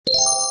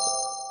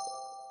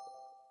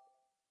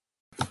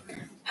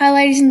Hi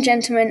ladies and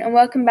gentlemen, and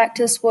welcome back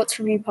to the Sports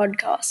Review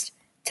podcast.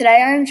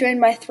 Today I am joined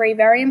by three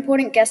very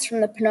important guests from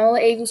the Penola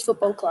Eagles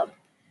Football Club.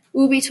 We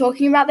will be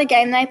talking about the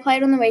game they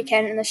played on the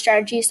weekend and the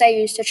strategies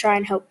they used to try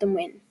and help them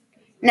win.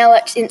 Now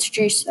let's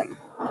introduce them.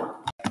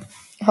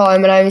 Hi,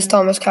 my name is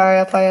Thomas Curry.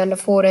 I play under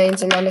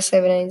 14s and under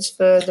 17s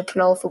for the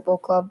Penola Football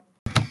Club.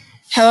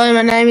 Hello,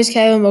 my name is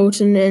Caleb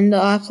Moulton and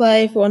I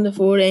play for under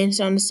 14s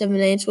and under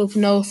 17s for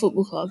Penola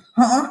Football Club.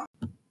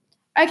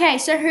 Okay,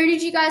 so who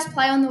did you guys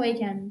play on the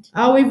weekend?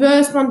 We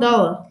versed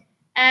Penola.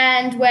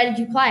 And where did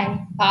you play?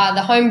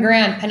 The home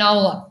ground,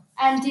 Penola.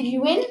 And did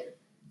you win?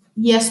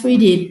 Yes, we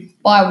did.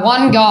 By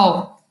 1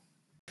 goal.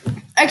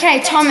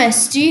 Okay,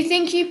 Thomas, do you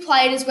think you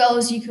played as well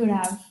as you could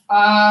have?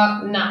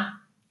 Nah.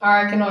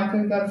 I reckon I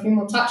could have got a few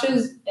more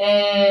touches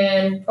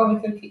and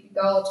probably could have kicked a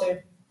goal or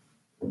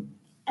two.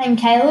 And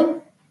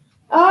Caleb?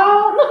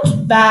 Not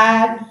too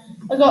bad.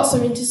 I got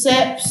some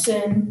intercepts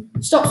and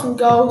stopped some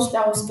goals.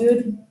 That was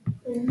good.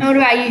 And what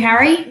about you,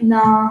 Harry?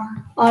 Nah,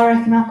 I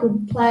reckon I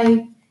could play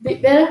a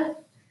bit better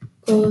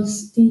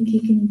because didn't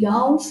kick any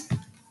goals.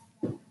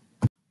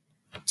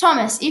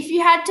 Thomas, if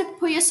you had to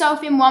put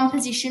yourself in one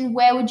position,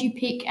 where would you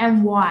pick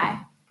and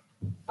why?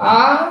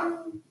 Well,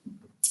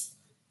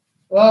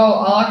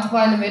 I like to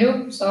play in the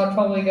middle, so I'd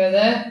probably go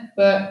there.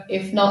 But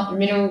if not the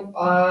middle,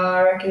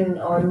 I reckon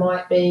I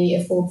might be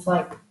a forward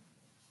flank.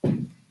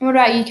 What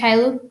about you,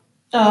 Caleb?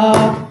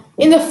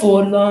 In the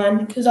forward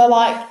line because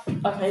I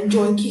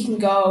enjoy kicking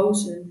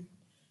goals and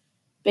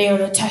being on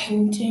the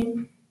attacking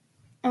team.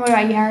 And what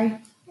about you, Harry?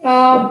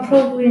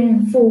 Probably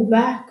in full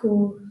back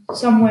or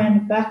somewhere in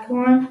the back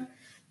line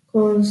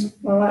because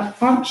I like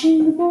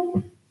punching the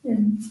ball.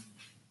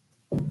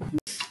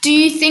 Do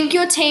you think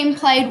your team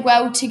played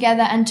well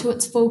together and to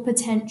its full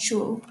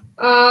potential?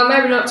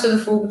 Maybe not to the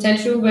full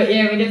potential, but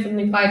yeah, we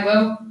definitely played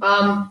well.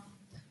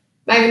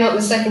 Maybe not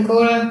the second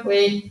quarter.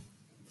 We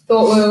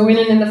thought we were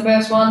winning in the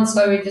first one,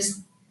 so we just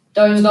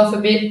dozed off a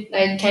bit.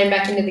 They came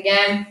back into the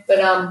game, but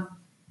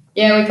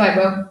yeah, we played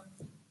well.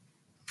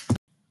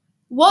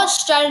 What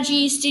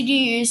strategies did you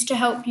use to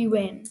help you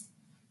win?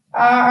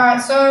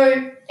 Alright,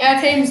 so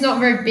our team's not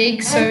very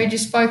big, so we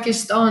just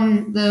focused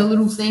on the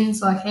little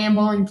things like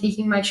handball and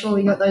kicking, make sure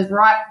we got those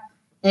right,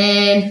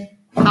 and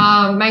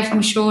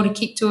making sure to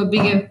kick to a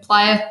bigger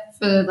player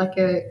for like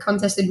a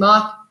contested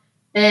mark.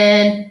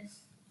 And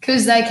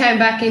because they came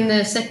back in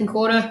the second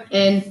quarter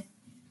and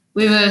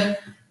we were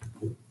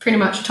pretty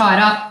much tied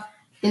up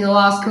in the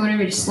last quarter,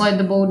 we just slowed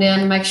the ball down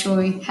to make sure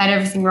we had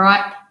everything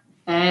right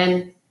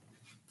and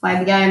played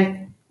the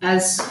game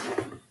as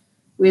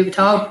we were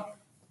told.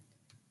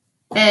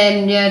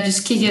 And yeah,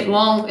 just kick it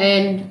long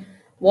and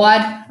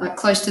wide, like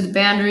close to the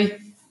boundary.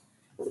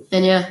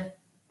 And yeah,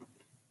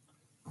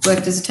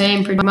 worked as a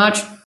team pretty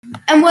much.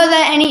 And were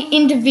there any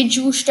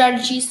individual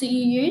strategies that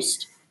you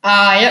used?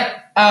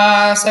 Yep.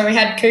 So we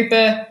had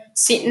Cooper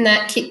sitting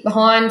that kick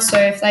behind, so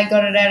if they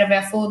got it out of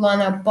our forward line,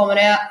 they'd bomb it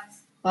out.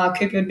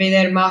 Cooper would be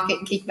there to mark it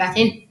and kick back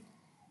in.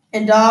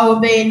 And I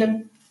would be in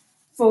the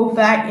full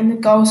back in the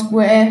goal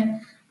square,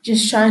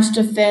 just trying to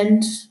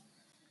defend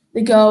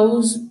the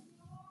goals.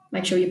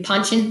 Make sure you're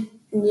punching.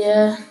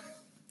 Yeah.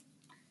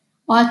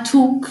 I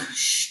took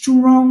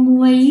strong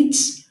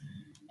leads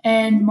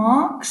and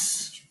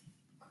marks.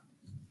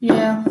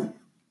 Yeah.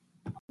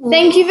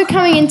 Thank you for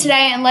coming in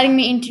today and letting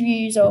me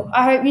interview you all.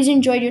 I hope you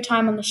enjoyed your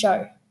time on the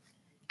show.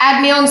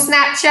 Add me on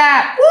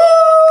Snapchat.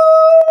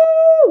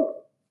 Woo!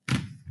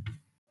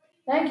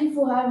 Thank you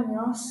for having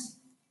us.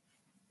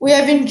 We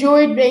have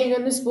enjoyed being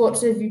on the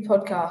Sports Review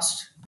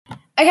podcast.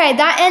 Okay,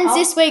 that ends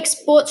this week's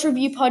Sports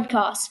Review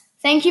podcast.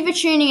 Thank you for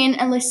tuning in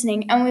and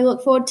listening, and we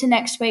look forward to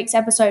next week's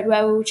episode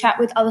where we will chat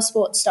with other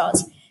sports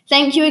stars.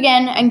 Thank you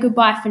again, and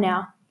goodbye for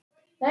now.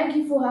 Thank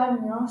you for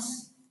having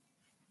us.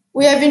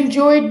 We have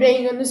enjoyed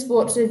being on the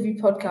Sports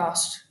Review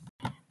podcast.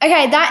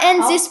 Okay, that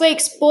ends this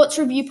week's Sports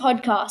Review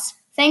podcast.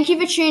 Thank you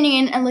for tuning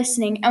in and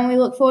listening, and we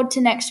look forward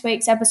to next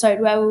week's episode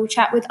where we will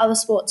chat with other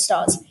sports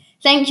stars.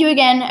 Thank you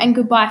again, and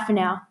goodbye for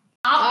now.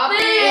 Up